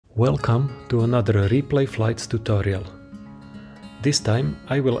Welcome to another replay flights tutorial. This time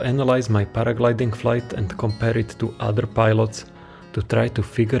I will analyze my paragliding flight and compare it to other pilots to try to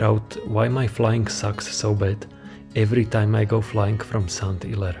figure out why my flying sucks so bad every time I go flying from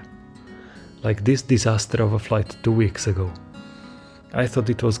Saint-Hilaire. Like this disaster of a flight 2 weeks ago. I thought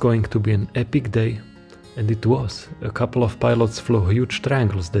it was going to be an epic day, and it was. A couple of pilots flew huge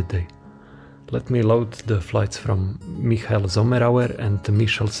triangles that day. Let me load the flights from Michael Sommerauer and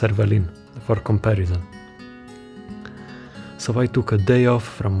Michel Cervelin for comparison. So I took a day off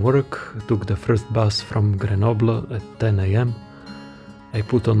from work, took the first bus from Grenoble at 10 AM. I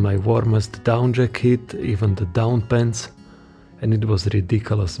put on my warmest down jacket, even the down pants, and it was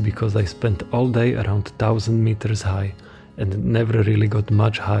ridiculous because I spent all day around 1000 meters high and never really got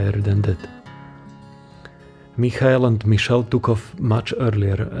much higher than that. Michael and Michel took off much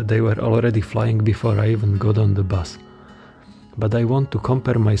earlier. They were already flying before I even got on the bus. But I want to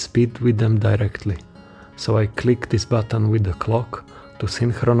compare my speed with them directly. So I click this button with the clock to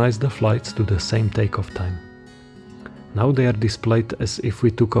synchronize the flights to the same takeoff time. Now they are displayed as if we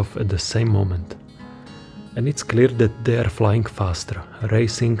took off at the same moment. And it's clear that they are flying faster,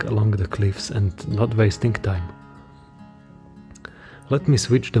 racing along the cliffs and not wasting time. Let me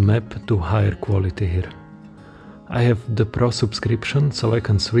switch the map to higher quality here. I have the Pro subscription, so I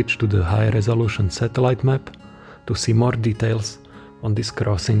can switch to the high resolution satellite map to see more details on this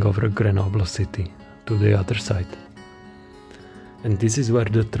crossing over Grenoble city to the other side. And this is where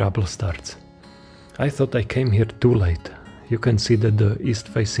the trouble starts. I thought I came here too late. You can see that the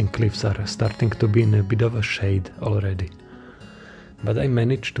east-facing cliffs are starting to be in a bit of a shade already. But I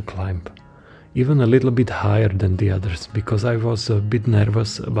managed to climb, even a little bit higher than the others, because I was a bit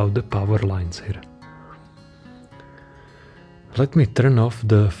nervous about the power lines here. Let me turn off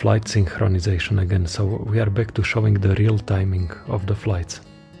the flight synchronization again, so we are back to showing the real timing of the flights.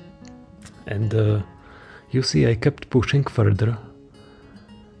 And you see I kept pushing further,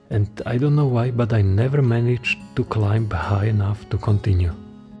 and I don't know why, but I never managed to climb high enough to continue.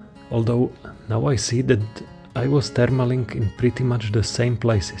 Although now I see that I was thermaling in pretty much the same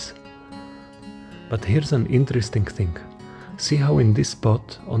places. But here's an interesting thing. See how in this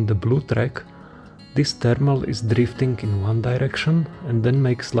spot on the blue track this thermal is drifting in one direction and then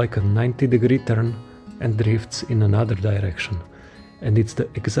makes like a 90-degree turn and drifts in another direction. And it's the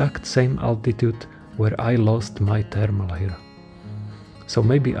exact same altitude where I lost my thermal here. So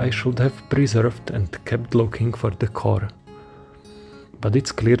maybe I should have preserved and kept looking for the core. But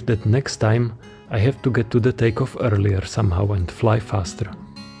it's clear that next time I have to get to the takeoff earlier somehow and fly faster.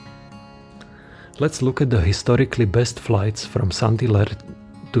 Let's look at the historically best flights from Saint-Hilaire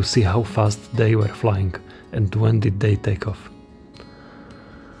to see how fast they were flying and when did they take off.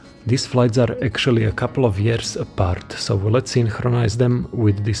 These flights are actually a couple of years apart, so let's synchronize them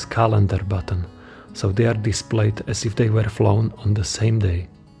with this calendar button, so they are displayed as if they were flown on the same day.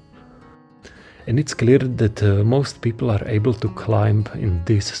 And it's clear that most people are able to climb in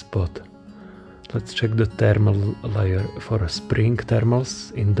this spot. Let's check the thermal layer for spring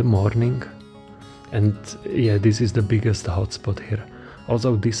thermals in the morning. And yeah, this is the biggest hotspot here.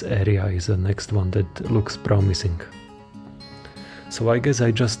 Also, this area is the next one that looks promising. So I guess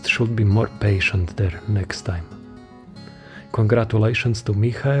I just should be more patient there next time. Congratulations to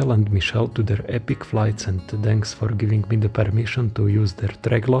Michael and Michel to their epic flights, and thanks for giving me the permission to use their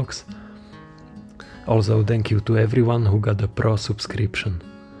track logs. Also thank you to everyone who got a Pro subscription.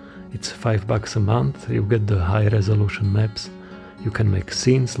 It's $5 a month, you get the high resolution maps. You can make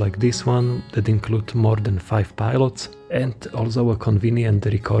scenes like this one that include more than 5 pilots, and also a convenient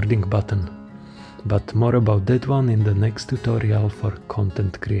recording button. But more about that one in the next tutorial for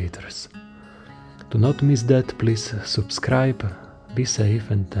content creators. Do not miss that, please subscribe, be safe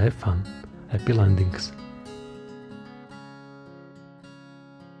and have fun. Happy landings!